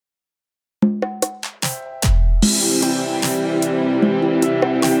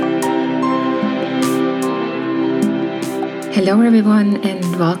Hello everyone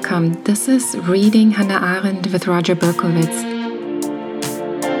and welcome. This is Reading Hannah Arendt with Roger Berkowitz,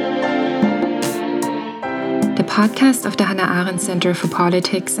 the podcast of the Hannah Arendt Center for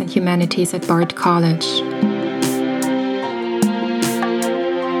Politics and Humanities at Bard College.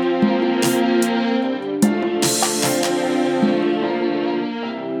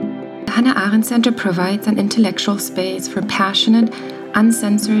 The Hannah Arendt Center provides an intellectual space for passionate,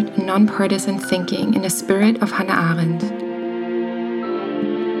 uncensored, and nonpartisan thinking in the spirit of Hannah Arendt.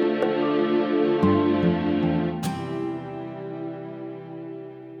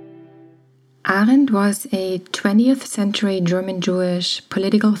 Arendt was a 20th century German Jewish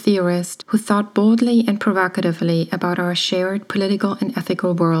political theorist who thought boldly and provocatively about our shared political and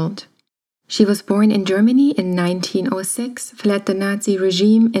ethical world. She was born in Germany in 1906, fled the Nazi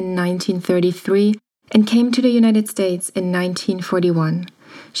regime in 1933, and came to the United States in 1941.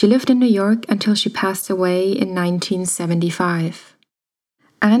 She lived in New York until she passed away in 1975.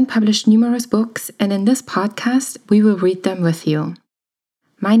 Arendt published numerous books, and in this podcast, we will read them with you.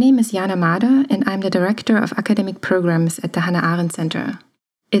 My name is Jana Mader, and I'm the Director of Academic Programs at the Hannah Arendt Center.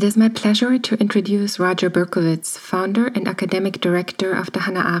 It is my pleasure to introduce Roger Berkowitz, founder and academic director of the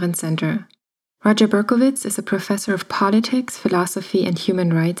Hannah Arendt Center. Roger Berkowitz is a professor of politics, philosophy, and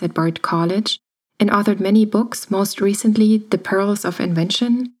human rights at Bard College and authored many books, most recently The Perils of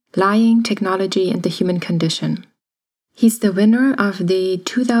Invention, Lying, Technology, and the Human Condition. He's the winner of the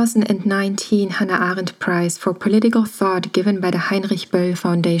 2019 Hannah Arendt Prize for Political Thought given by the Heinrich Böll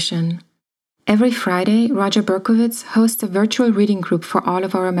Foundation. Every Friday, Roger Berkowitz hosts a virtual reading group for all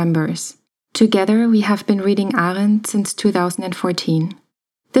of our members. Together, we have been reading Arendt since 2014.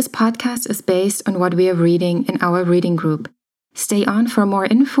 This podcast is based on what we are reading in our reading group. Stay on for more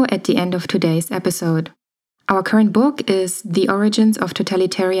info at the end of today's episode. Our current book is The Origins of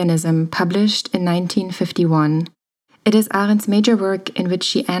Totalitarianism, published in 1951. It is Arendt's major work in which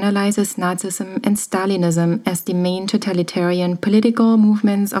she analyzes Nazism and Stalinism as the main totalitarian political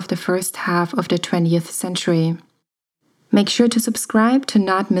movements of the first half of the 20th century. Make sure to subscribe to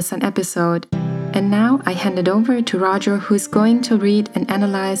not miss an episode. And now I hand it over to Roger, who is going to read and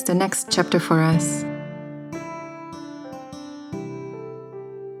analyze the next chapter for us.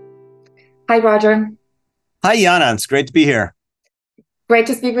 Hi, Roger. Hi, Jana. It's great to be here. Great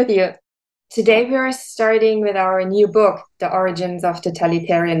to speak with you. Today we are starting with our new book, The Origins of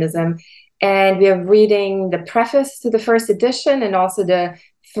Totalitarianism, and we are reading the preface to the first edition and also the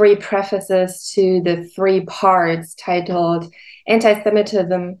three prefaces to the three parts titled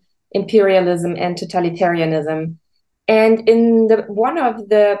Anti-Semitism, Imperialism, and Totalitarianism. And in one of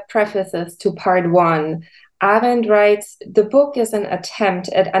the prefaces to part one, Arendt writes, the book is an attempt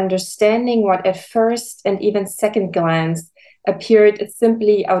at understanding what at first and even second glance appeared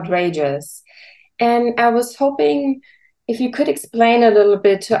simply outrageous. And I was hoping if you could explain a little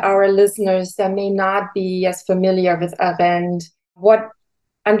bit to our listeners that may not be as familiar with Arendt, what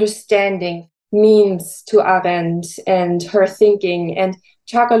understanding means to Arendt and her thinking, and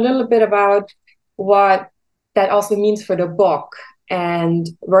talk a little bit about what that also means for the book and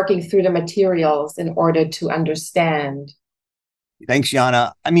working through the materials in order to understand. Thanks,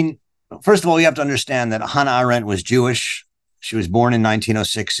 Jana. I mean, first of all, you have to understand that Hannah Arendt was Jewish. She was born in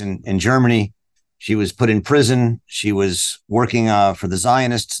 1906 in Germany. She was put in prison. She was working for the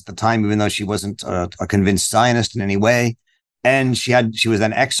Zionists at the time, even though she wasn't a convinced Zionist in any way. And she was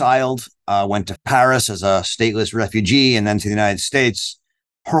then exiled, went to Paris as a stateless refugee, and then to the United States.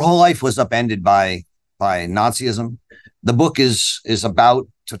 Her whole life was upended by Nazism. The book is about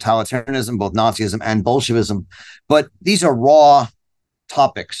totalitarianism, both Nazism and Bolshevism. But these are raw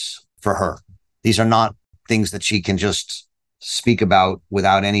topics for her. These are not things that she can just speak about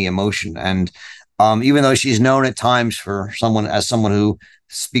without any emotion. And even though she's known at times for someone who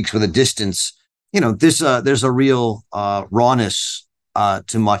speaks with a distance, there's a real rawness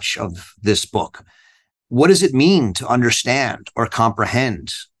to much of this book. What does it mean to understand or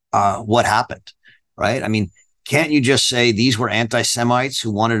comprehend what happened, right? I mean, can't you just say these were anti-Semites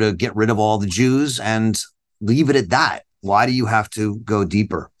who wanted to get rid of all the Jews and leave it at that? Why do you have to go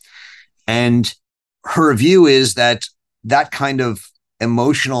deeper? And her view is that kind of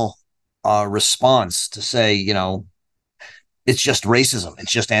emotional response to say, it's just racism,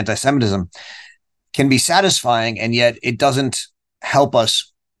 it's just anti-Semitism, can be satisfying, and yet it doesn't help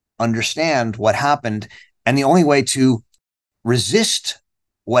us understand what happened. And the only way to resist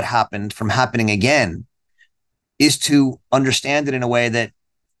what happened from happening again is to understand it in a way that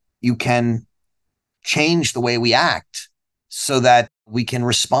you can change the way we act so that we can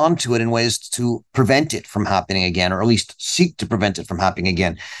respond to it in ways to prevent it from happening again, or at least seek to prevent it from happening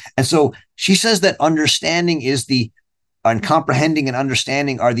again. And so she says that understanding is the and comprehending and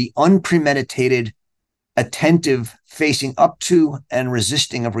understanding are the unpremeditated, attentive facing up to and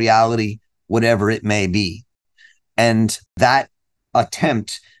resisting of reality, whatever it may be. And that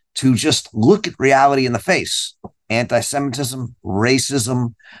attempt to just look at reality in the face, anti-Semitism,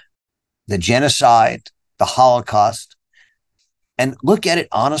 racism, the genocide, the Holocaust, and look at it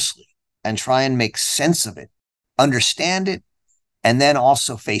honestly and try and make sense of it, understand it, and then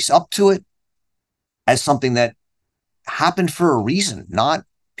also face up to it as something that happened for a reason, not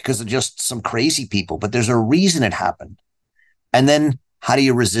because of just some crazy people, but there's a reason it happened. And then how do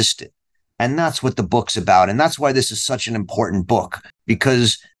you resist it? And that's what the book's about. And that's why this is such an important book,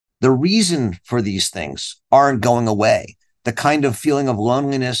 because the reason for these things aren't going away. The kind of feeling of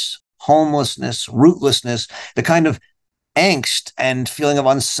loneliness, homelessness, rootlessness, the kind of angst and feeling of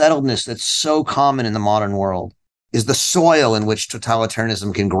unsettledness that's so common in the modern world is the soil in which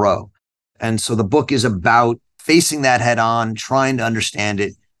totalitarianism can grow. And so the book is about facing that head on, trying to understand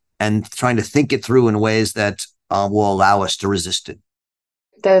it, and trying to think it through in ways that will allow us to resist it.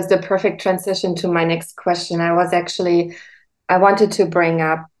 That is the perfect transition to my next question. I wanted to bring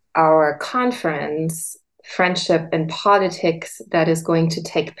up our conference, Friendship and Politics, that is going to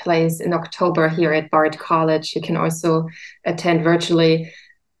take place in October here at Bard College. You can also attend virtually.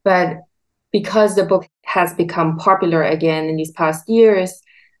 But because the book has become popular again in these past years,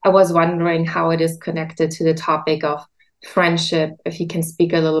 I was wondering how it is connected to the topic of friendship, if you can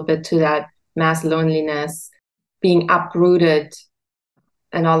speak a little bit to that, mass loneliness, being uprooted,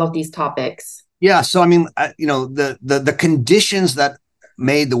 and all of these topics. Yeah. So, I mean, the conditions that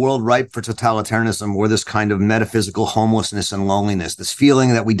made the world ripe for totalitarianism were this kind of metaphysical homelessness and loneliness, this feeling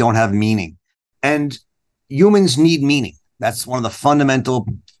that we don't have meaning. And humans need meaning. That's one of the fundamental,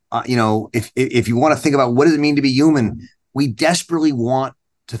 if you want to think about what does it mean to be human, we desperately want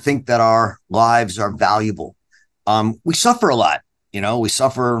to think that our lives are valuable. We suffer a lot. We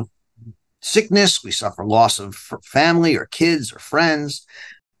suffer sickness, we suffer loss of family or kids or friends.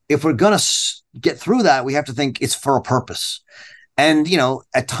 If we're going to get through that, we have to think it's for a purpose. And,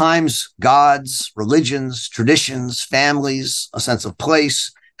 at times, gods, religions, traditions, families, a sense of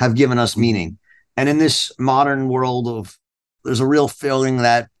place have given us meaning. And in this modern world there's a real feeling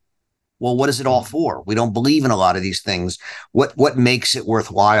that, well, what is it all for? We don't believe in a lot of these things. What makes it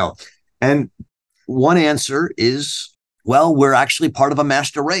worthwhile? And one answer is, well, we're actually part of a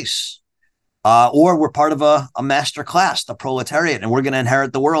master race. Or we're part of a master class, the proletariat, and we're going to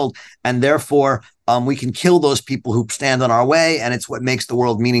inherit the world. And therefore, we can kill those people who stand on our way, and it's what makes the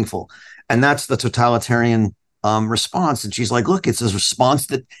world meaningful. And that's the totalitarian response. And she's like, look, it's a response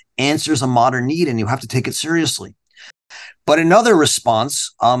that answers a modern need, and you have to take it seriously. But another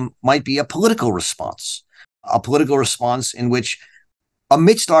response might be a political response in which,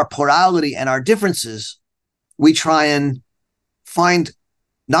 amidst our plurality and our differences, we try and find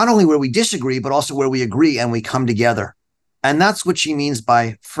not only where we disagree, but also where we agree, and we come together. And that's what she means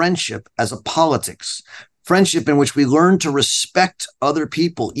by friendship as a politics. Friendship in which we learn to respect other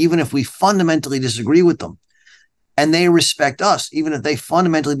people, even if we fundamentally disagree with them. And they respect us, even if they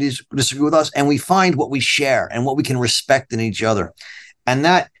fundamentally disagree with us. And we find what we share and what we can respect in each other. And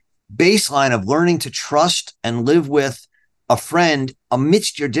that baseline of learning to trust and live with a friend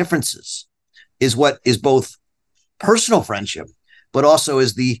amidst your differences is what is both personal friendship, but also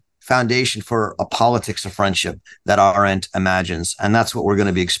is the foundation for a politics of friendship that Arendt imagines. And that's what we're going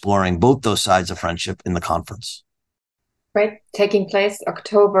to be exploring, both those sides of friendship in the conference. Right. Taking place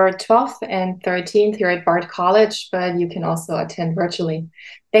October 12th and 13th here at Bard College, but you can also attend virtually.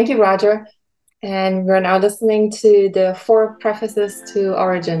 Thank you, Roger. And we're now listening to the 4 Prefaces to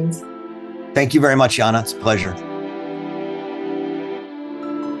Origins. Thank you very much, Jana. It's a pleasure.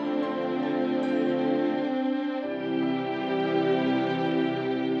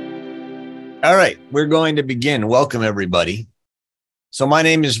 All right, we're going to begin. Welcome, everybody. So my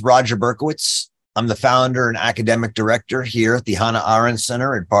name is Roger Berkowitz. I'm the founder and academic director here at the Hannah Arendt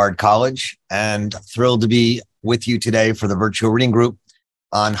Center at Bard College, and thrilled to be with you today for the virtual reading group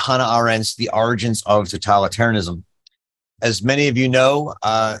on Hannah Arendt's The Origins of Totalitarianism. As many of you know,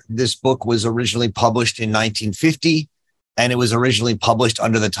 this book was originally published in 1950, and it was originally published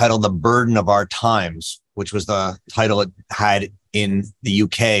under the title The Burden of Our Times, which was the title it had in the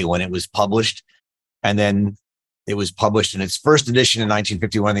UK when it was published. And then it was published in its first edition in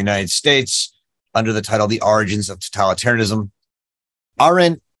 1951 in the United States under the title The Origins of Totalitarianism.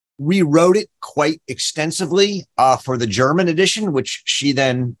 Arendt rewrote it quite extensively for the German edition, which she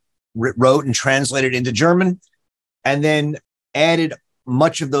then wrote and translated into German, and then added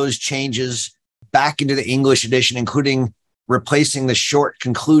much of those changes back into the English edition, including replacing the short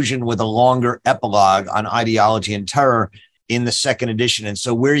conclusion with a longer epilogue on ideology and terror in the second edition. And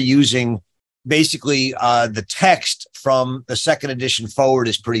so we're using basically the text from the second edition forward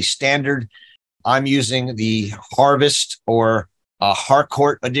is pretty standard. I'm using the Harvest or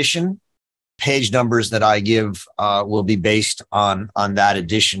Harcourt edition. Page numbers that I give will be based on that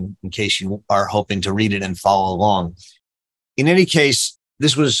edition in case you are hoping to read it and follow along. In any case,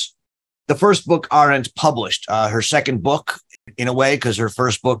 this was the first book Arendt published, her second book in a way, because her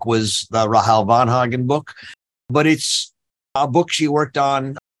first book was the Rahel Varnhagen book. But it's a book she worked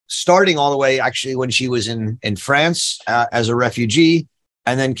on starting all the way actually when she was in France as a refugee,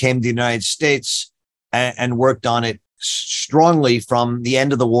 and then came to the United States and worked on it strongly from the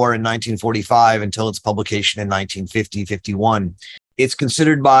end of the war in 1945 until its publication in 1950-51. It's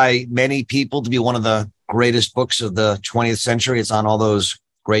considered by many people to be one of the greatest books of the 20th century. It's on all those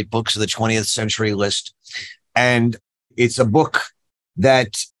great books of the 20th century list. And it's a book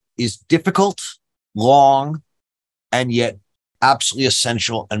that is difficult, long, and yet absolutely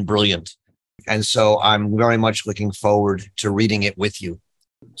essential and brilliant. And so I'm very much looking forward to reading it with you.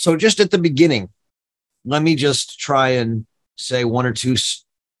 So just at the beginning, let me just try and say one or two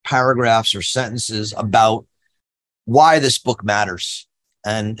paragraphs or sentences about why this book matters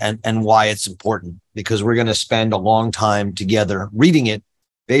and why it's important, because we're going to spend a long time together reading it,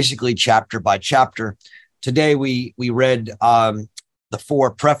 basically chapter by chapter. Today, we read the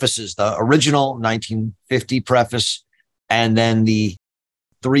four prefaces, the original 1950 preface, and then the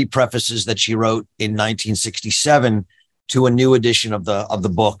three prefaces that she wrote in 1967 to a new edition of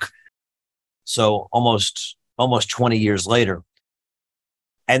the book. So almost 20 years later.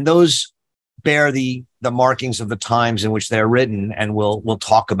 And those bear the markings of the times in which they're written, and we'll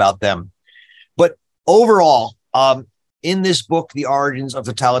talk about them. But overall, in this book, The Origins of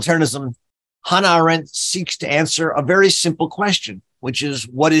Totalitarianism, Hannah Arendt seeks to answer a very simple question, which is,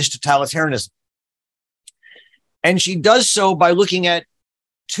 what is totalitarianism? And she does so by looking at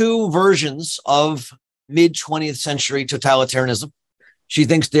two versions of mid-20th century totalitarianism. She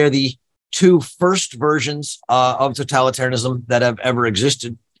thinks they're the two first versions of totalitarianism that have ever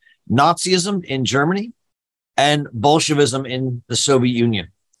existed: Nazism in Germany and Bolshevism in the Soviet Union.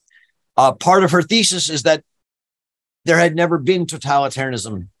 Part of her thesis is that there had never been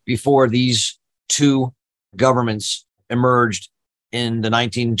totalitarianism before these two governments emerged in the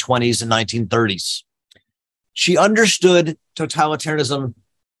 1920s and 1930s. She understood totalitarianism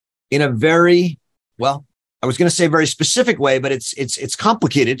in a very, well, I was going to say very specific way, but it's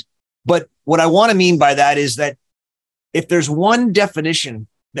complicated. But what I want to mean by that is that if there's one definition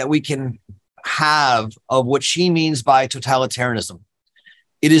that we can have of what she means by totalitarianism,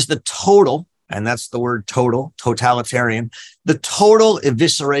 it is the total, and that's the word total, totalitarian, the total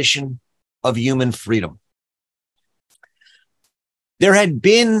evisceration of human freedom. There had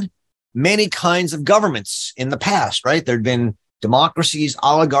been many kinds of governments in the past, right? There'd been democracies,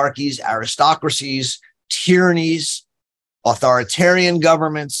 oligarchies, aristocracies, tyrannies, authoritarian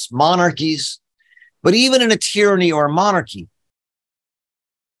governments, monarchies. But even in a tyranny or a monarchy,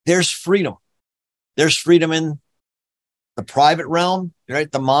 there's freedom. There's freedom in the private realm,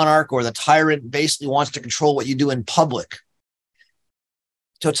 right? The monarch or the tyrant basically wants to control what you do in public.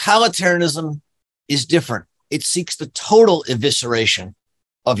 Totalitarianism is different. It seeks the total evisceration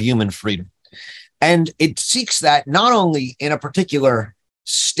of human freedom. And it seeks that not only in a particular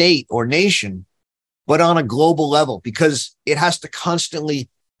state or nation, but on a global level, because it has to constantly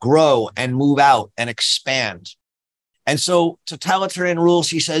grow and move out and expand. And so totalitarian rule,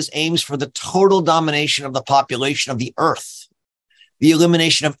 she says, aims for the total domination of the population of the earth, the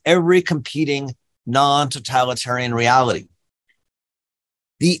elimination of every competing non-totalitarian reality.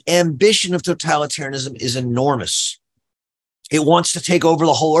 The ambition of totalitarianism is enormous. It wants to take over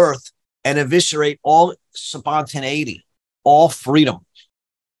the whole earth and eviscerate all spontaneity, all freedom.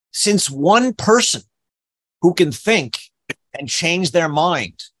 Since one person who can think and change their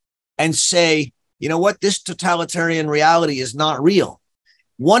mind and say, you know what, this totalitarian reality is not real.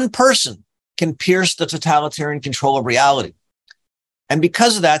 One person can pierce the totalitarian control of reality. And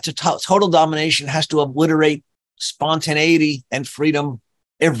because of that, total domination has to obliterate spontaneity and freedom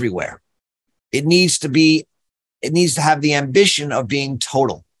everywhere. It needs to have the ambition of being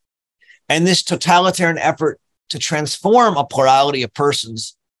total. And this totalitarian effort to transform a plurality of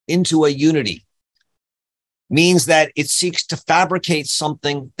persons into a unity means that it seeks to fabricate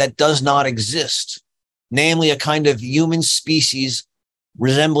something that does not exist, namely a kind of human species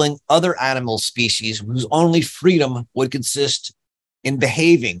resembling other animal species whose only freedom would consist in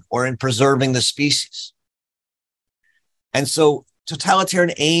behaving or in preserving the species. And so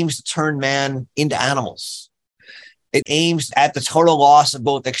totalitarian aims to turn man into animals. It aims at the total loss of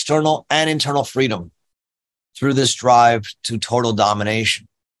both external and internal freedom through this drive to total domination.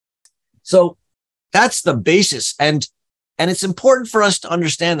 So that's the basis. And it's important for us to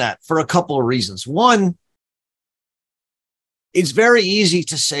understand that for a couple of reasons. One, it's very easy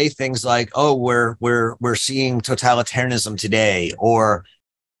to say things like, oh, we're seeing totalitarianism today, or,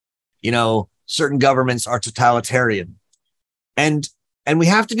 certain governments are totalitarian. And we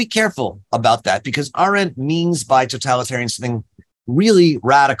have to be careful about that, because Arendt means by totalitarian something really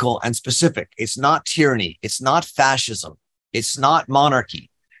radical and specific. It's not tyranny. It's not fascism. It's not monarchy.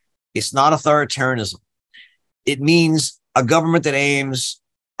 It's not authoritarianism. It means a government that aims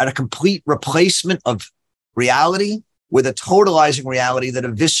at a complete replacement of reality with a totalizing reality that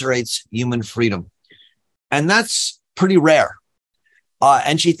eviscerates human freedom. And that's pretty rare.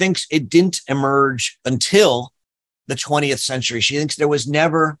 And she thinks it didn't emerge until the 20th century. She thinks there was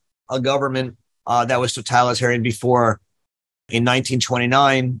never a government that was totalitarian before in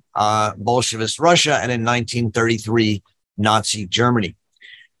 1929, Bolshevist Russia, and in 1933, Nazi Germany.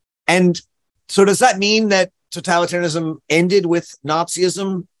 And so does that mean that totalitarianism ended with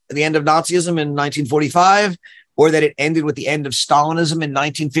Nazism, the end of Nazism in 1945, or that it ended with the end of Stalinism in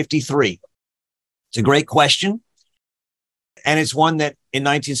 1953? It's a great question. And it's one that in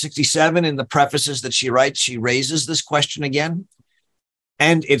 1967, in the prefaces that she writes, she raises this question again.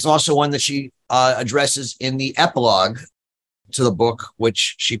 And it's also one that she addresses in the epilogue to the book,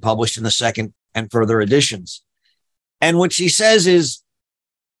 which she published in the second and further editions. And what she says is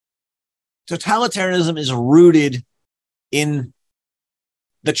totalitarianism is rooted in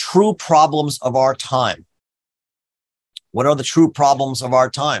the true problems of our time. What are the true problems of our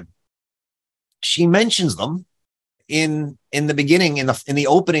time? She mentions them in the beginning, in the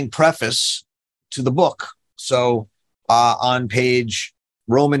opening preface to the book. So on page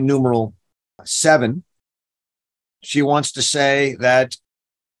Roman numeral 7, she wants to say that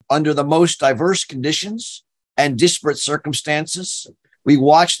under the most diverse conditions and disparate circumstances, we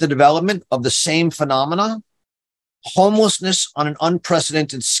watch the development of the same phenomena: homelessness on an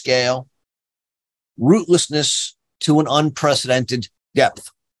unprecedented scale, rootlessness to an unprecedented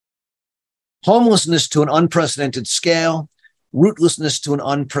depth. Homelessness to an unprecedented scale, rootlessness to an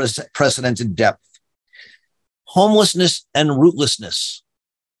unprecedented depth. Homelessness and rootlessness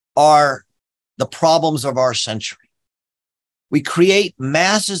are the problems of our century. We create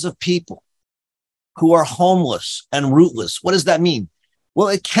masses of people who are homeless and rootless. What does that mean? Well,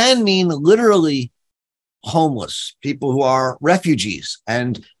 it can mean literally homeless, people who are refugees.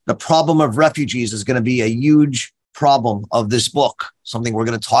 And the problem of refugees is going to be a huge problem of this book, something we're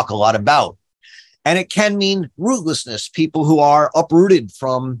going to talk a lot about. And it can mean rootlessness, people who are uprooted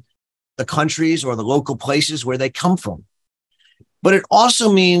from the countries or the local places where they come from. But it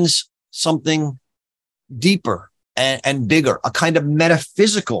also means something deeper and bigger, a kind of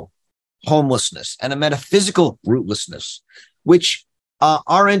metaphysical homelessness and a metaphysical rootlessness, which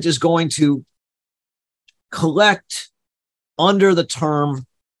Arendt is going to collect under the term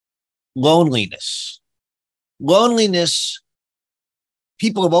loneliness. Loneliness,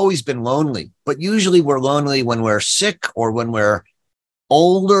 people have always been lonely, but usually we're lonely when we're sick or when we're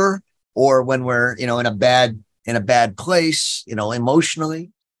older or when we're, in a bad place,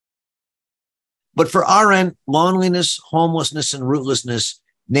 emotionally. But for Arendt, loneliness, homelessness, and rootlessness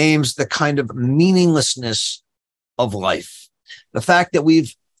names the kind of meaninglessness of life. The fact that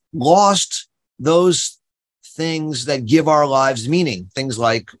we've lost those things that give our lives meaning, things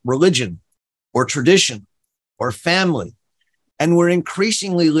like religion or tradition or family. And we're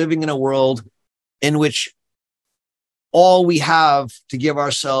increasingly living in a world in which all we have to give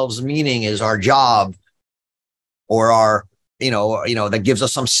ourselves meaning is our job or our, that gives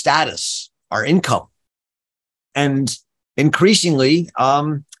us some status, our income. And increasingly,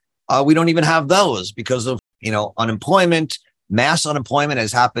 we don't even have those because of, unemployment. Mass unemployment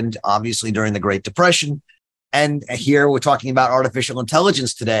has happened, obviously, during the Great Depression. And here we're talking about artificial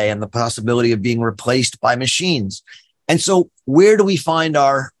intelligence today and the possibility of being replaced by machines. And so where do we find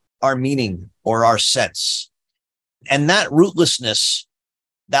our meaning or our sense? And that rootlessness,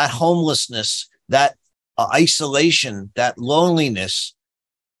 that homelessness, that isolation, that loneliness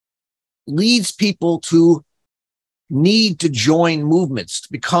leads people to need to join movements,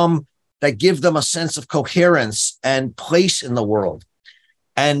 to become, that give them a sense of coherence and place in the world.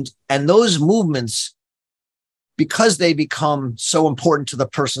 And those movements, because they become so important to the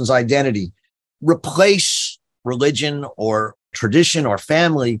person's identity, replace religion or tradition or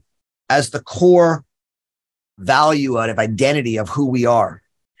family as the core value out of identity of who we are.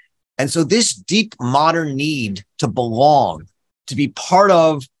 And so this deep modern need to belong, to be part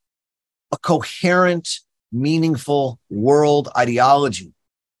of a coherent meaningful world ideology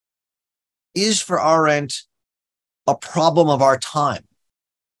is for Arendt a problem of our time.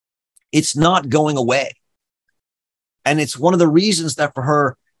 It's not going away. And it's one of the reasons that for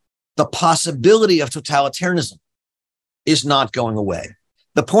her, the possibility of totalitarianism is not going away.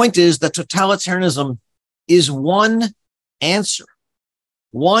 The point is that totalitarianism is one answer,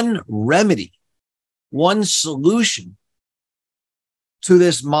 one remedy, one solution to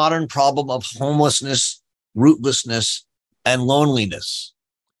this modern problem of homelessness, rootlessness, and loneliness.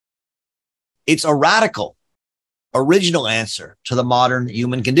 It's a radical, original answer to the modern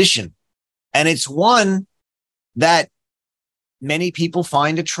human condition. And it's one that many people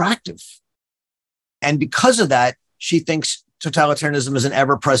find attractive. And because of that, she thinks totalitarianism is an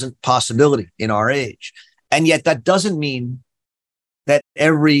ever-present possibility in our age. And yet that doesn't mean that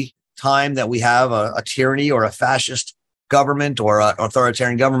every time that we have a tyranny or a fascist government or an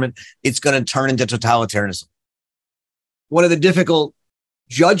authoritarian government, it's going to turn into totalitarianism. One of the difficult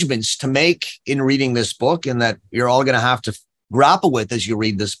judgments to make in reading this book, and that you're all going to have to grapple with as you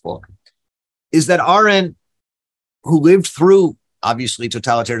read this book, is that Arendt, who lived through, obviously,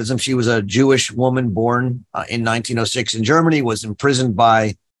 totalitarianism, she was a Jewish woman born in 1906 in Germany, was imprisoned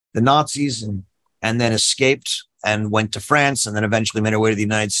by the Nazis and then escaped and went to France and then eventually made her way to the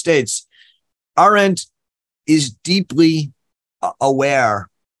United States. Arendt is deeply aware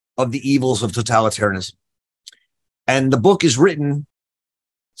of the evils of totalitarianism. And the book is written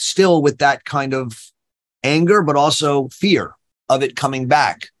still with that kind of anger, but also fear of it coming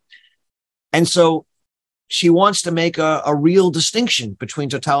back. And so she wants to make a real distinction between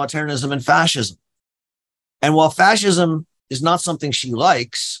totalitarianism and fascism. And while fascism is not something she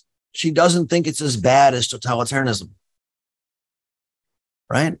likes, she doesn't think it's as bad as totalitarianism.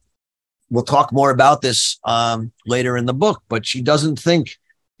 Right? We'll talk more about this later in the book, but she doesn't think,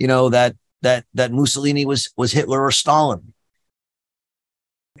 that Mussolini was Hitler or Stalin.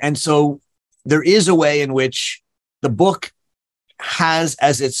 And so there is a way in which the book has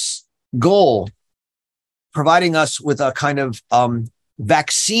as its goal providing us with a kind of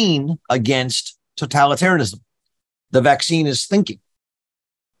vaccine against totalitarianism. The vaccine is thinking.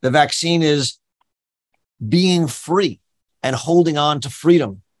 The vaccine is being free and holding on to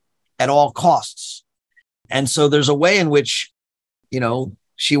freedom at all costs. And so there's a way in which,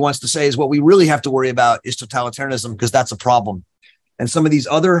 she wants to say is what we really have to worry about is totalitarianism, because that's a problem. And some of these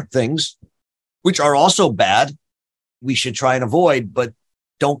other things, which are also bad, we should try and avoid, but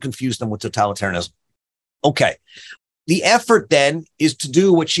don't confuse them with totalitarianism. Okay. The effort then is to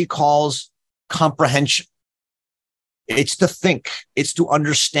do what she calls comprehension. It's to think. It's to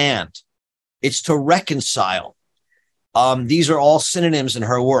understand. It's to reconcile. These are all synonyms in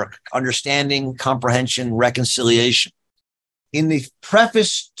her work: understanding, comprehension, reconciliation. In the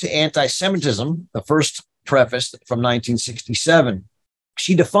preface to Anti-Semitism, the first preface from 1967,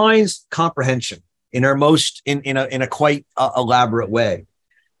 she defines comprehension in her in a quite elaborate way.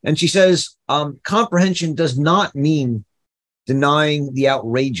 And she says, comprehension does not mean denying the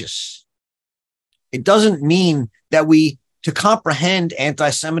outrageous. It doesn't mean that to comprehend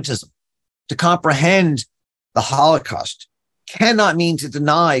anti-Semitism, to comprehend the Holocaust, cannot mean to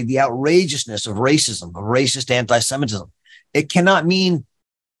deny the outrageousness of racism, of racist anti-Semitism. It cannot mean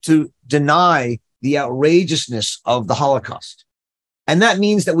to deny the outrageousness of the Holocaust. And that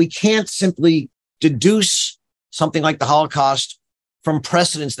means that we can't simply deduce something like the Holocaust from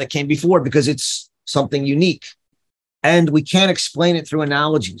precedents that came before, because it's something unique. And we can't explain it through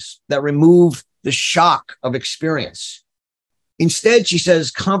analogies that remove the shock of experience. Instead, she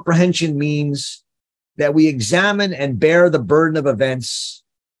says, comprehension means that we examine and bear the burden of events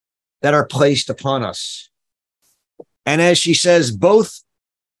that are placed upon us. And as she says, both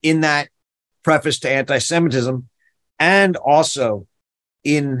in that preface to Anti-Semitism and also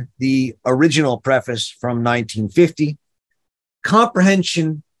in the original preface from 1950,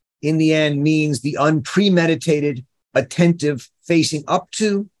 comprehension in the end means the unpremeditated, attentive facing up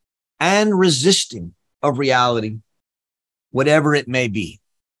to and resisting of reality, whatever it may be.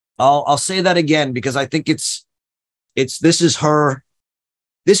 I'll say that again, because I think this is her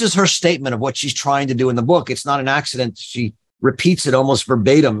statement of what she's trying to do in the book. It's not an accident. She repeats it almost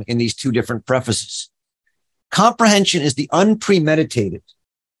verbatim in these two different prefaces. Comprehension is the unpremeditated,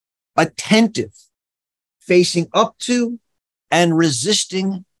 attentive, facing up to and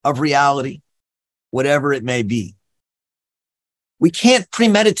resisting of reality, whatever it may be. We can't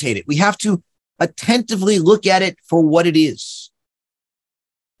premeditate it. We have to attentively look at it for what it is.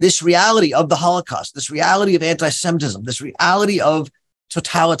 This reality of the Holocaust, this reality of anti-Semitism, this reality of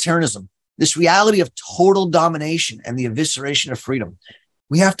totalitarianism, this reality of total domination and the evisceration of freedom.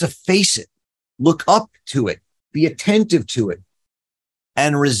 We have to face it look up to it, be attentive to it,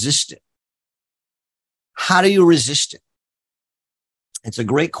 and resist it. How do you resist it? It's a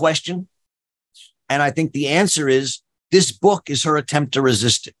great question. And I think the answer is this book is her attempt to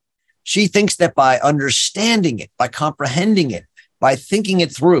resist it. She thinks that by understanding it, by comprehending it, by thinking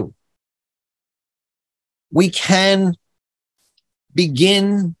it through, we can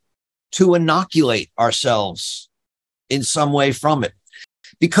begin to inoculate ourselves in some way from it.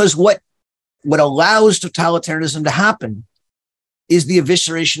 Because what allows totalitarianism to happen is the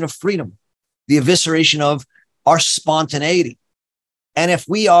evisceration of freedom, the evisceration of our spontaneity. And if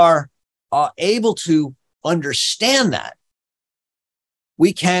we are able to understand that,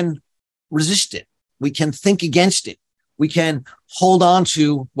 we can resist it. We can think against it. We can hold on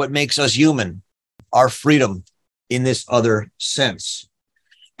to what makes us human, our freedom in this other sense.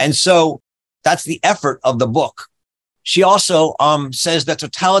 And so that's the effort of the book. She also says that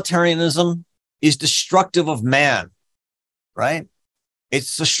totalitarianism is destructive of man, right?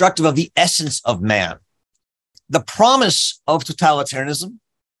 It's destructive of the essence of man. The promise of totalitarianism,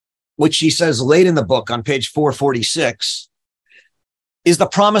 which she says late in the book on page 446, is the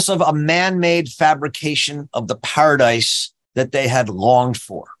promise of a man-made fabrication of the paradise that they had longed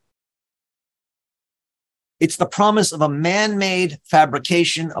for. It's the promise of a man-made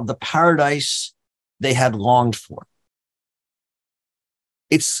fabrication of the paradise they had longed for.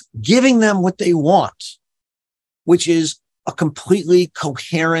 It's giving them what they want, which is a completely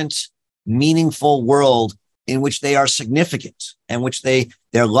coherent, meaningful world in which they are significant and which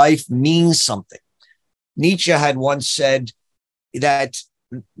their life means something. Nietzsche had once said that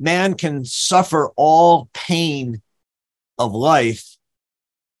man can suffer all pain of life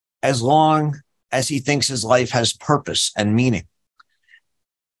as long as he thinks his life has purpose and meaning.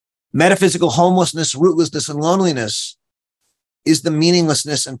 Metaphysical homelessness, rootlessness, and loneliness is the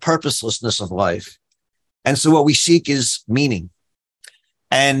meaninglessness and purposelessness of life. And so what we seek is meaning.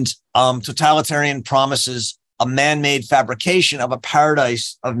 And totalitarian promises a man-made fabrication of a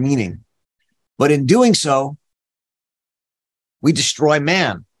paradise of meaning. But in doing so, we destroy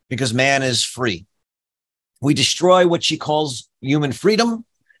man because man is free. We destroy what she calls human freedom,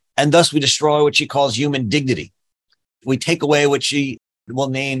 and thus we destroy what she calls human dignity. We take away what she will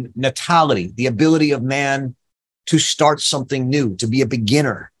name natality, the ability of man to start something new, to be a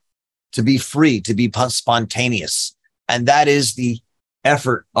beginner, to be free, to be spontaneous. And that is the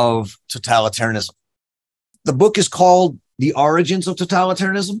effort of totalitarianism. The book is called The Origins of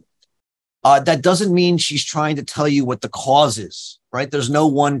Totalitarianism. That doesn't mean she's trying to tell you what the cause is, right? There's no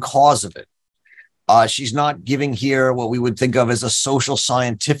one cause of it. She's not giving here what we would think of as a social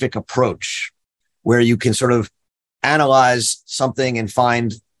scientific approach, where you can sort of analyze something and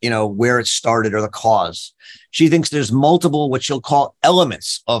find, where it started or the cause. She thinks there's multiple, what she'll call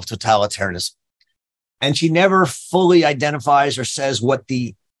elements of totalitarianism. And she never fully identifies or says what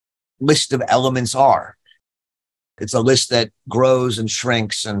the list of elements are. It's a list that grows and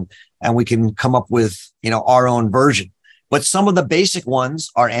shrinks, and we can come up with, our own version. But some of the basic ones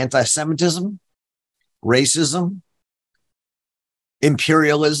are anti-Semitism, racism,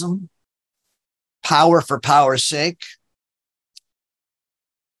 imperialism, power for power's sake,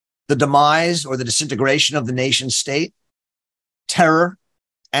 the demise or the disintegration of the nation state, terror,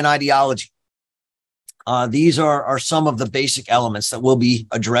 and ideology. These are some of the basic elements that we'll be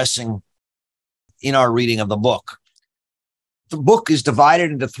addressing in our reading of the book. The book is divided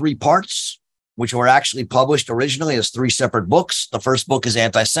into 3 parts, which were actually published originally as 3 separate books. The first book is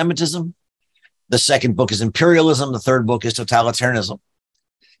anti-Semitism. The second book is imperialism. The third book is totalitarianism.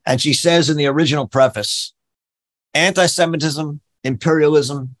 And she says in the original preface, anti-Semitism,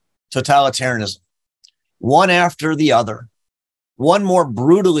 imperialism, totalitarianism, one after the other, one more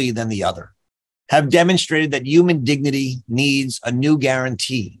brutally than the other, have demonstrated that human dignity needs a new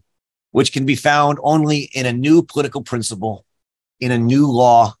guarantee, which can be found only in a new political principle, in a new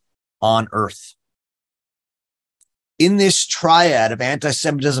law on earth. In this triad of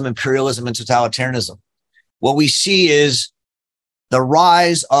anti-Semitism, imperialism, and totalitarianism, what we see is the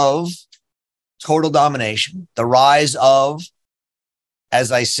rise of total domination, the rise of,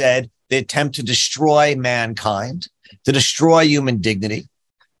 as I said, the attempt to destroy mankind, to destroy human dignity,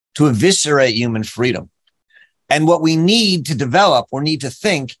 to eviscerate human freedom. And what we need to develop or need to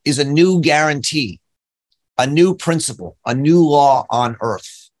think is a new guarantee, a new principle, a new law on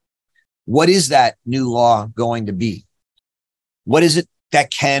earth. What is that new law going to be? What is it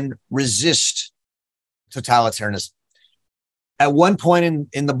that can resist totalitarianism? At one point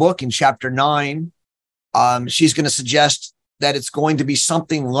in the book, in chapter 9, she's going to suggest that it's going to be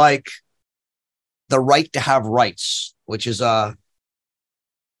something like the right to have rights, which is a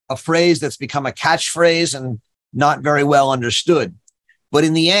a phrase that's become a catchphrase and not very well understood. But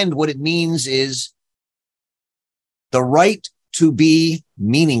in the end, what it means is the right to be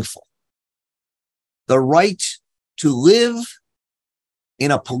meaningful, the right to live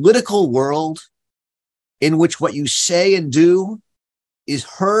in a political world in which what you say and do is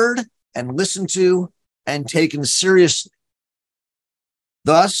heard and listened to and taken seriously.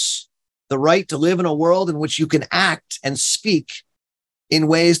 Thus, the right to live in a world in which you can act and speak in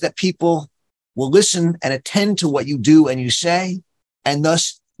ways that people will listen and attend to what you do and you say, and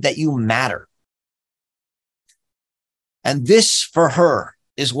thus that you matter. And this, for her,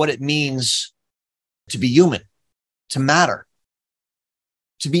 is what it means to be human, to matter,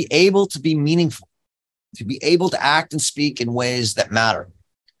 to be able to be meaningful, to be able to act and speak in ways that matter.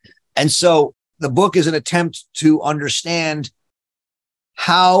 And so the book is an attempt to understand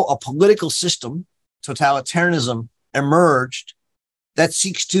how a political system, totalitarianism, emerged that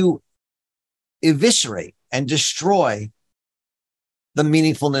seeks to eviscerate and destroy the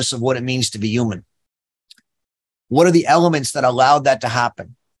meaningfulness of what it means to be human. What are the elements that allowed that to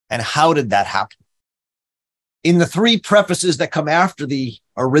happen? And how did that happen? In the three prefaces that come after the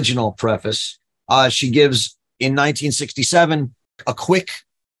original preface, she gives in 1967 a quick,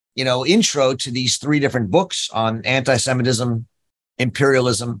 intro to these three different books on anti-Semitism,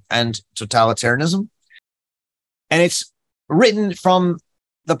 imperialism, and totalitarianism. And it's written from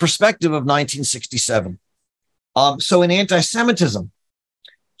the perspective of 1967. So in anti-Semitism,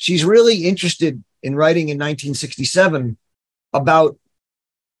 she's really interested in writing in 1967 about,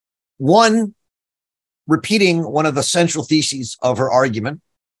 one, repeating one of the central theses of her argument,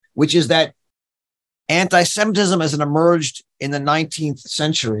 which is that anti-Semitism as it emerged in the 19th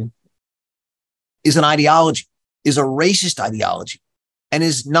century is an ideology, is a racist ideology, and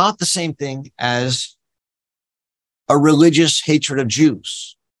is not the same thing as a religious hatred of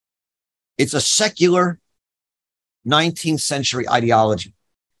Jews. It's a secular 19th century ideology,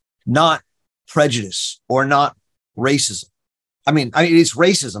 not prejudice or not racism. I mean, it's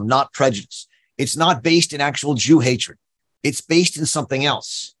racism, not prejudice. It's not based in actual Jew hatred. It's based in something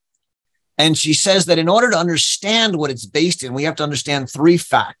else. And she says that in order to understand what it's based in, we have to understand three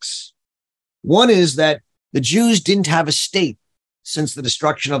facts. One is that the Jews didn't have a state since the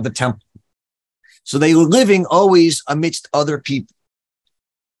destruction of the temple. So they were living always amidst other people.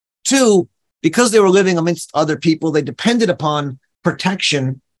 Two, because they were living amidst other people, they depended upon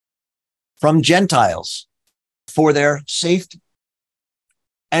protection from Gentiles for their safety.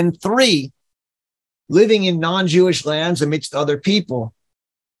 And three, living in non-Jewish lands amidst other people,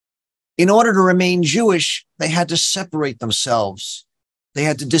 in order to remain Jewish, they had to separate themselves. They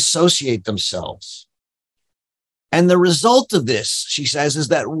had to dissociate themselves. And the result of this, she says, is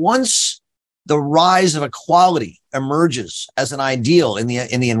that once the rise of equality emerges as an ideal in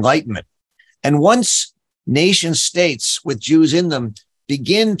the Enlightenment, and once nation states with Jews in them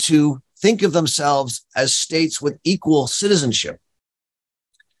begin to think of themselves as states with equal citizenship,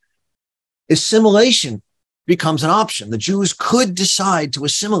 assimilation becomes an option. The Jews could decide to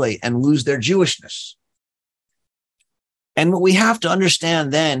assimilate and lose their Jewishness. And what we have to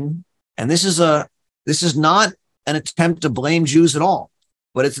understand then, and this is not an attempt to blame Jews at all,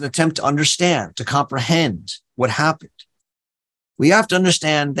 but it's an attempt to understand, to comprehend what happened. We have to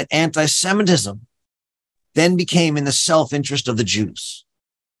understand that anti-Semitism then became in the self-interest of the Jews,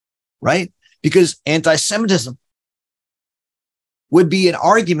 right? Because anti-Semitism would be an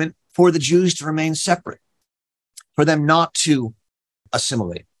argument for the Jews to remain separate, for them not to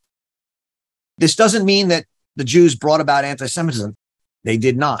assimilate. This doesn't mean that the Jews brought about anti-Semitism. They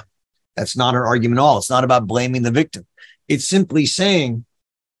did not. That's not our argument at all. It's not about blaming the victim. It's simply saying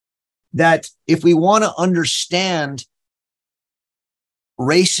that if we want to understand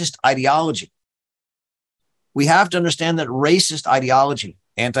racist ideology, we have to understand that racist ideology,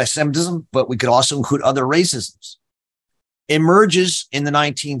 anti-Semitism, but we could also include other racisms, emerges in the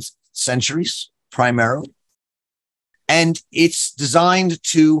 19th centuries primarily. And it's designed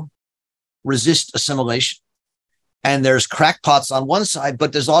to resist assimilation. And there's crackpots on one side,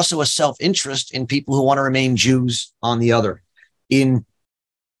 but there's also a self-interest in people who want to remain Jews on the other, in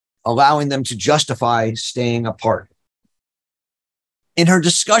allowing them to justify staying apart. In her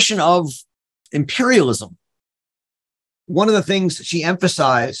discussion of imperialism, one of the things that she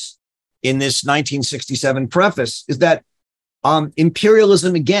emphasized in this 1967 preface is that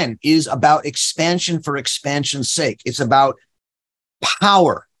imperialism, again, is about expansion for expansion's sake. It's about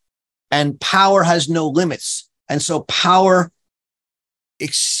power, and power has no limits. And so power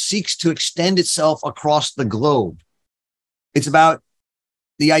seeks to extend itself across the globe. It's about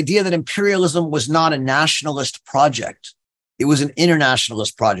the idea that imperialism was not a nationalist project. It was an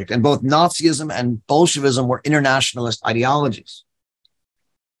internationalist project, and both Nazism and Bolshevism were internationalist ideologies.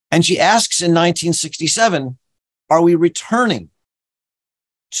 And she asks in 1967, are we returning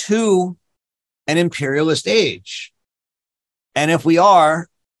to an imperialist age? And if we are,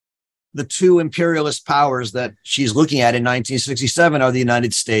 the two imperialist powers that she's looking at in 1967 are the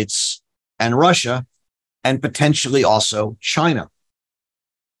United States and Russia, and potentially also China.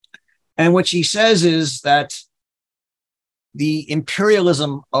 And what she says is that the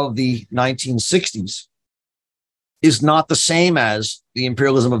imperialism of the 1960s is not the same as the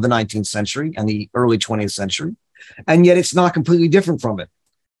imperialism of the 19th century and the early 20th century. And yet it's not completely different from it,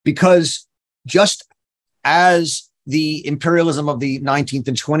 because just as the imperialism of the 19th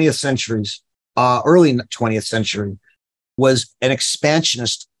and 20th centuries, early 20th century, was an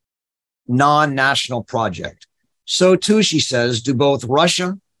expansionist, non-national project, so too, she says, do both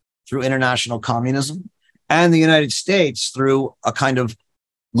Russia through international communism and the United States through a kind of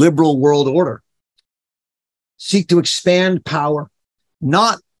liberal world order seek to expand power,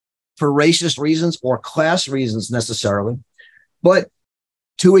 not for racist reasons or class reasons necessarily, but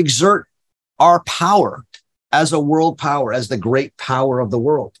to exert our power as a world power, as the great power of the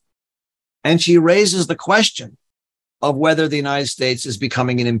world. And she raises the question of whether the United States is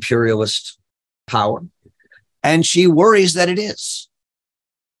becoming an imperialist power. And she worries that it is.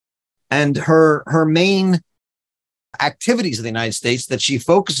 And her main activities of the United States that she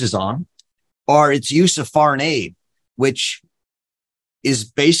focuses on are its use of foreign aid, which is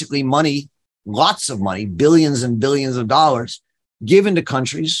basically money, lots of money, billions and billions of dollars given to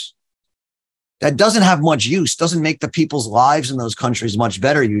countries that doesn't have much use, doesn't make the people's lives in those countries much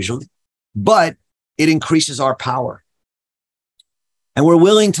better usually, but it increases our power. And we're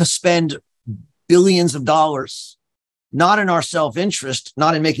willing to spend billions of dollars, not in our self-interest,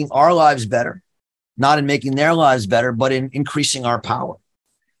 not in making our lives better, not in making their lives better, but in increasing our power.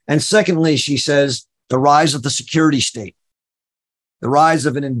 And secondly, she says, the rise of the security state, the rise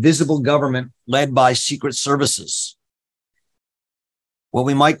of an invisible government led by secret services, what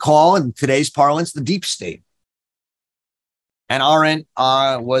we might call in today's parlance, the deep state. And Arendt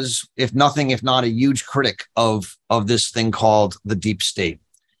was, if not a huge critic of this thing called the deep state.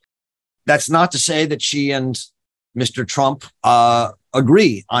 That's not to say that she and Mr. Trump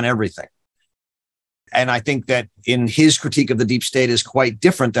agree on everything. And I think that in his critique of the deep state is quite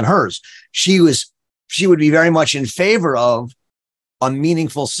different than hers. She would be very much in favor of a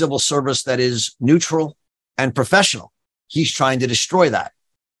meaningful civil service that is neutral and professional. He's trying to destroy that.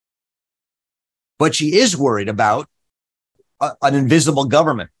 But she is worried about an invisible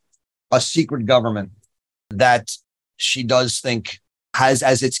government, a secret government that she does think has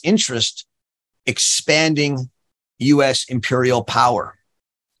as its interest expanding U.S. imperial power,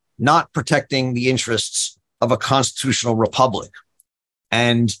 not protecting the interests of a constitutional republic.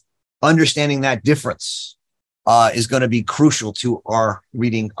 And understanding that difference is going to be crucial to our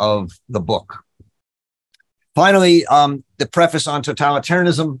reading of the book. Finally, the preface on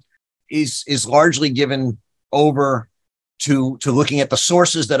totalitarianism is largely given over to looking at the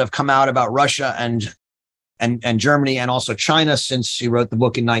sources that have come out about Russia and Germany and also China since she wrote the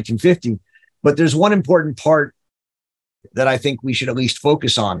book in 1950. But there's one important part that I think we should at least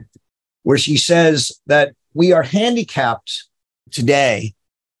focus on, where she says that we are handicapped today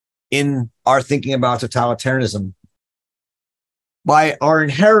in our thinking about totalitarianism by our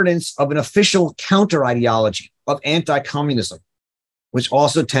inheritance of an official counter-ideology of anti-communism, which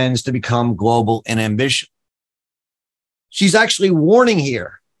also tends to become global in ambition. She's actually warning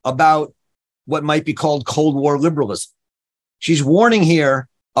here about what might be called Cold War liberalism. She's warning here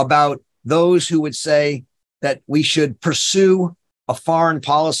about those who would say that we should pursue a foreign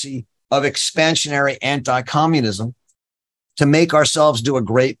policy of expansionary anti-communism to make ourselves do a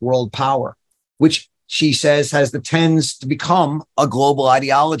great world power, which she says tends to become a global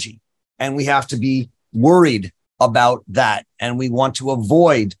ideology. And we have to be worried about that. And we want to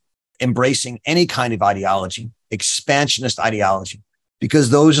avoid embracing any kind of ideology, expansionist ideology, because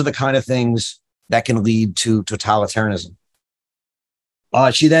those are the kind of things that can lead to totalitarianism.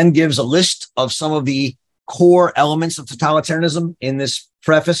 She then gives a list of some of the core elements of totalitarianism in this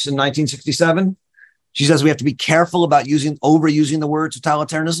preface in 1967. She says we have to be careful about overusing the word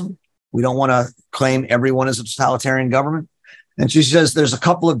totalitarianism. We don't want to claim everyone is a totalitarian government. And she says there's a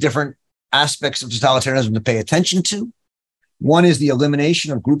couple of different aspects of totalitarianism to pay attention to. One is the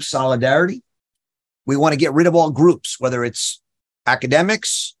elimination of group solidarity. We want to get rid of all groups, whether it's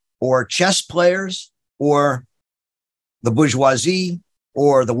academics or chess players or the bourgeoisie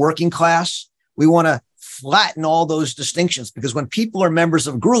or the working class. We want to flatten all those distinctions, because when people are members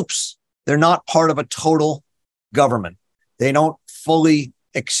of groups, they're not part of a total government. They don't fully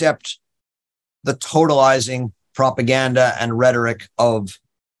accept the totalizing propaganda and rhetoric of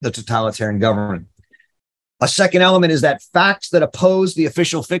the totalitarian government. A second element is that facts that oppose the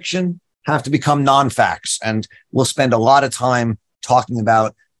official fiction have to become non-facts. And we'll spend a lot of time talking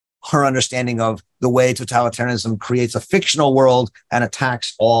about her understanding of the way totalitarianism creates a fictional world and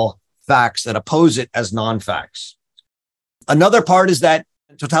attacks all facts that oppose it as non-facts. Another part is that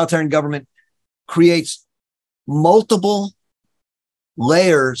totalitarian government creates multiple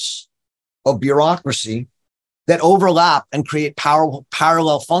layers of bureaucracy that overlap and create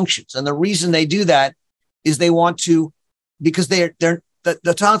parallel functions. And the reason they do that is they want to, because the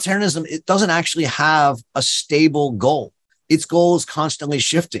totalitarianism, it doesn't actually have a stable goal. Its goal is constantly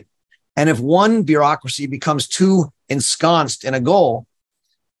shifting. And if one bureaucracy becomes too ensconced in a goal,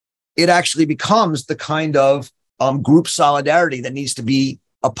 it actually becomes the kind of group solidarity that needs to be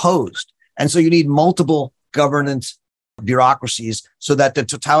opposed. And so you need multiple governance bureaucracies so that the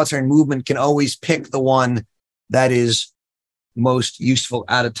totalitarian movement can always pick the one that is most useful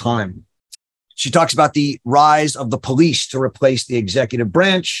at a time. She talks about the rise of the police to replace the executive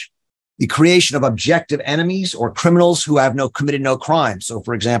branch, the creation of objective enemies or criminals who have committed no crime. So,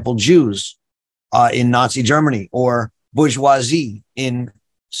 for example, Jews in Nazi Germany or bourgeoisie in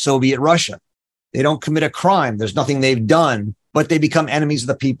Soviet Russia. They don't commit a crime. There's nothing they've done, but they become enemies of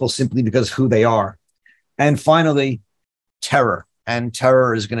the people simply because of who they are. And finally, terror. And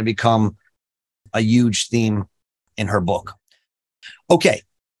terror is going to become a huge theme in her book. Okay,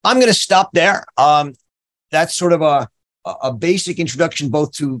 I'm going to stop there. That's sort of a basic introduction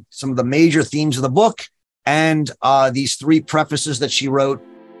both to some of the major themes of the book and these three prefaces that she wrote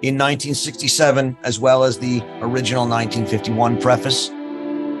in 1967, as well as the original 1951 preface.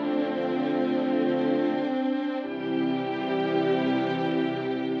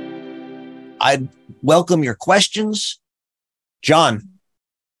 I'd welcome your questions. John.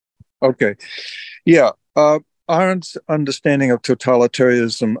 Okay. Yeah. Arendt's understanding of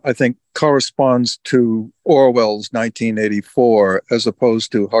totalitarianism, I think, corresponds to Orwell's 1984 as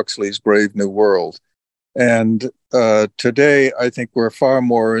opposed to Huxley's Brave New World. And today, I think we're far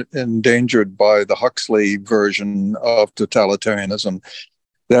more endangered by the Huxley version of totalitarianism.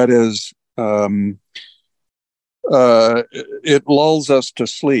 That is, it lulls us to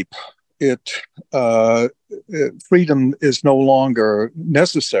sleep. Freedom is no longer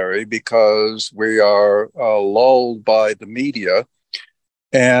necessary because we are lulled by the media,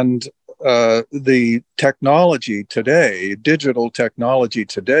 and the technology today, digital technology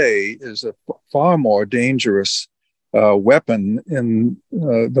today, is a far more dangerous weapon in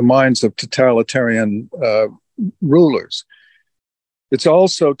the minds of totalitarian rulers. It's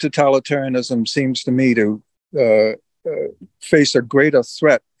also, totalitarianism seems to me to face a greater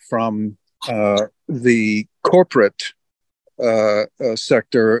threat from the corporate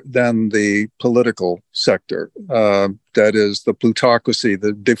sector than the political sector. That is the plutocracy,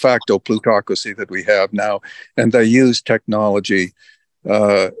 the de facto plutocracy that we have now. And they use technology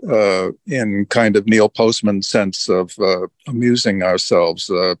in kind of Neil Postman sense of amusing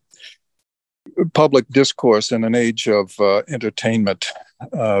ourselves. Public discourse in an age of entertainment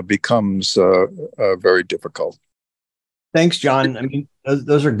becomes very difficult. Thanks, John. I mean,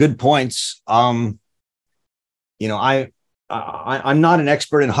 those are good points. I'm not an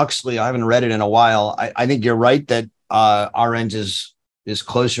expert in Huxley. I haven't read it in a while. I think you're right that Arendt is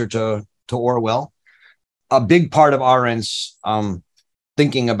closer to Orwell. A big part of Arendt's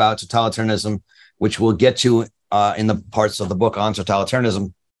thinking about totalitarianism, which we'll get to in the parts of the book on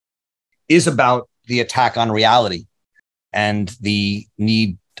totalitarianism, is about the attack on reality and the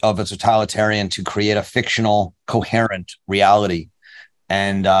need of a totalitarian to create a fictional, coherent reality.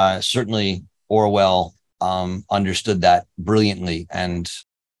 And certainly Orwell understood that brilliantly. And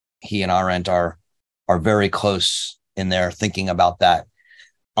he and Arendt are very close in their thinking about that.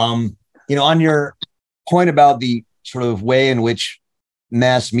 On your point about the sort of way in which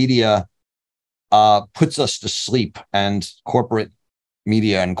mass media puts us to sleep and corporate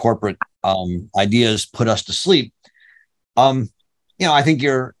media and corporate ideas put us to sleep. I think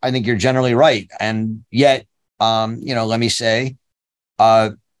you're generally right. And yet, let me say,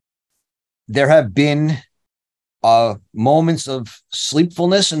 there have been moments of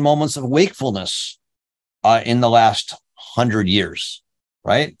sleepfulness and moments of wakefulness in the last 100 years,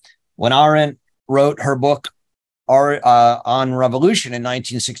 right? When Arendt wrote her book on revolution in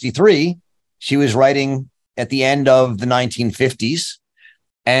 1963, she was writing at the end of the 1950s.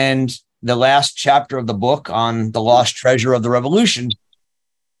 And the last chapter of the book on the lost treasure of the revolution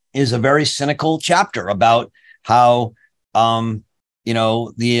is a very cynical chapter about how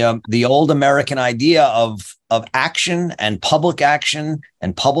the old American idea of action and public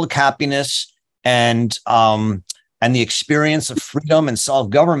happiness and the experience of freedom and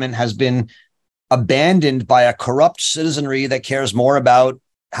self-government has been abandoned by a corrupt citizenry that cares more about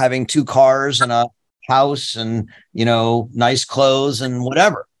having 2 cars and a house and, nice clothes and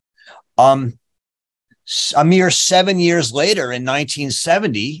whatever. A mere 7 years later, in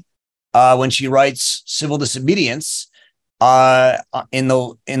 1970, when she writes Civil Disobedience, in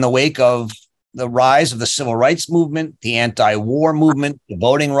the wake of the rise of the civil rights movement, the anti-war movement, the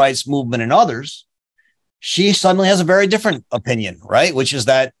voting rights movement, and others, she suddenly has a very different opinion, right? Which is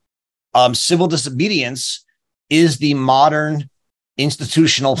that civil disobedience is the modern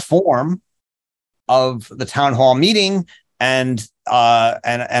institutional form of the town hall meeting and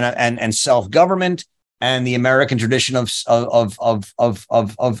self-government and the American tradition of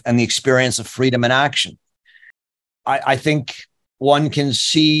and the experience of freedom and action. I think one can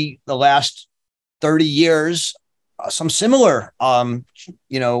see the last 30 years some similar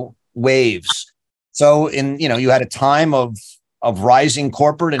waves. So you had a time of rising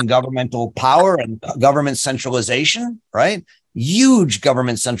corporate and governmental power and government centralization, right? Huge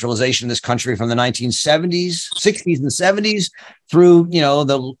government centralization in this country from the 1970s, 60s and 70s through,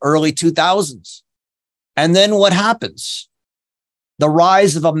 the early 2000s. And then what happens? The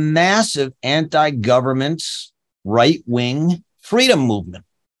rise of a massive anti-government right-wing freedom movement.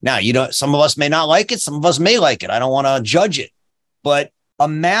 Now, some of us may not like it. Some of us may like it. I don't want to judge it, but a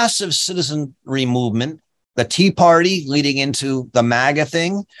massive citizenry movement, the Tea Party leading into the MAGA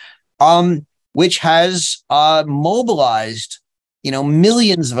thing, which has mobilized,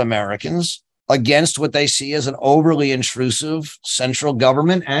 millions of Americans against what they see as an overly intrusive central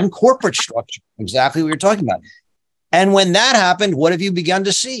government and corporate structure. Exactly what you're talking about. And when that happened, what have you begun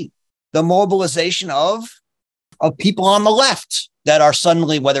to see? The mobilization of people on the left that are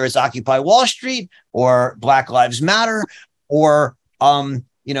suddenly, whether it's Occupy Wall Street or Black Lives Matter or,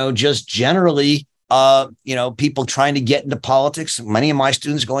 just generally, people trying to get into politics. Many of my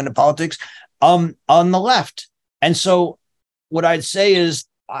students go into politics on the left. And so what I'd say is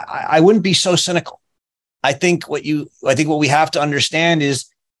I wouldn't be so cynical. I think what we have to understand is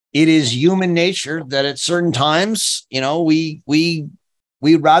it is human nature that at certain times, we'd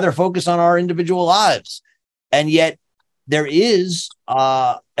rather focus on our individual lives. And yet there is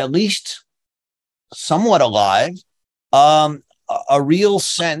at least somewhat alive a real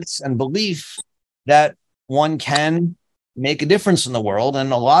sense and belief that one can make a difference in the world.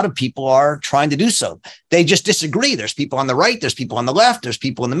 And a lot of people are trying to do so. They just disagree. There's people on the right, there's people on the left, there's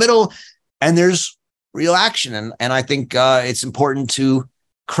people in the middle, and there's real action. And I think it's important to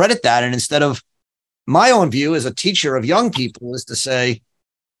credit that. And instead of my own view as a teacher of young people is to say,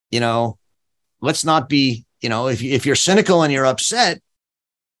 let's not be, if you're cynical and you're upset,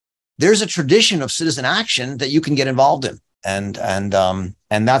 there's a tradition of citizen action that you can get involved in. And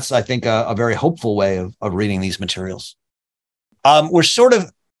that's, I think, a very hopeful way of reading these materials. We're sort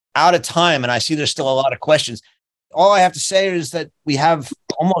of out of time, and I see there's still a lot of questions. All I have to say is that we have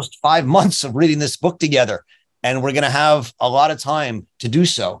almost 5 months of reading this book together, and we're going to have a lot of time to do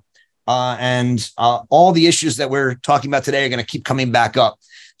so. And all the issues that we're talking about today are going to keep coming back up.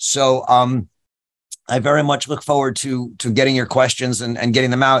 So I very much look forward to getting your questions and getting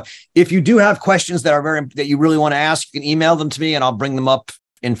them out. If you do have questions that you really want to ask, you can email them to me and I'll bring them up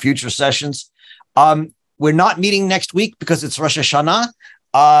in future sessions. We're not meeting next week because it's Rosh Hashanah,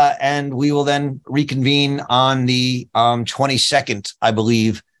 and we will then reconvene on the 22nd, I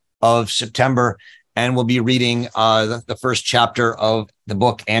believe, of September, and we'll be reading the first chapter of the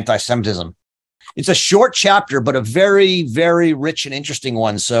book, Anti-Semitism. It's a short chapter, but a very, very rich and interesting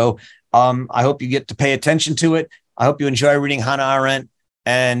one. So I hope you get to pay attention to it. I hope you enjoy reading Hannah Arendt,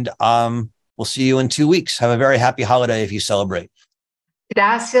 and we'll see you in 2 weeks. Have a very happy holiday if you celebrate.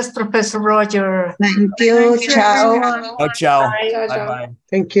 Gracias, Professor Roger. Thank you. Ciao. Oh, ciao. Bye. Bye-bye.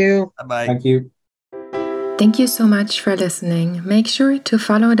 Thank you. Bye-bye. Thank you. Thank you so much for listening. Make sure to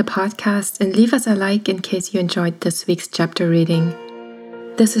follow the podcast and leave us a like in case you enjoyed this week's chapter reading.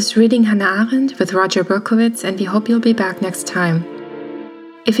 This is Reading Hannah Arendt with Roger Berkowitz, and we hope you'll be back next time.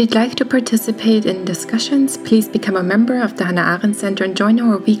 If you'd like to participate in discussions, please become a member of the Hannah Arendt Center and join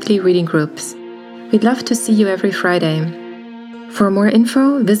our weekly reading groups. We'd love to see you every Friday. For more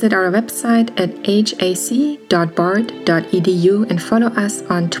info, visit our website at hac.bard.edu and follow us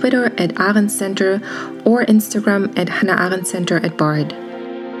on Twitter at Arendt Center or Instagram at Hannah Arendt Center at Bard.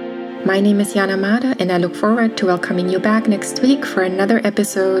 My name is Jana Made, and I look forward to welcoming you back next week for another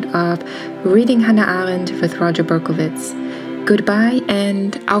episode of Reading Hannah Arendt with Roger Berkowitz. Goodbye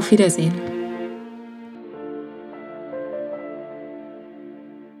and auf Wiedersehen.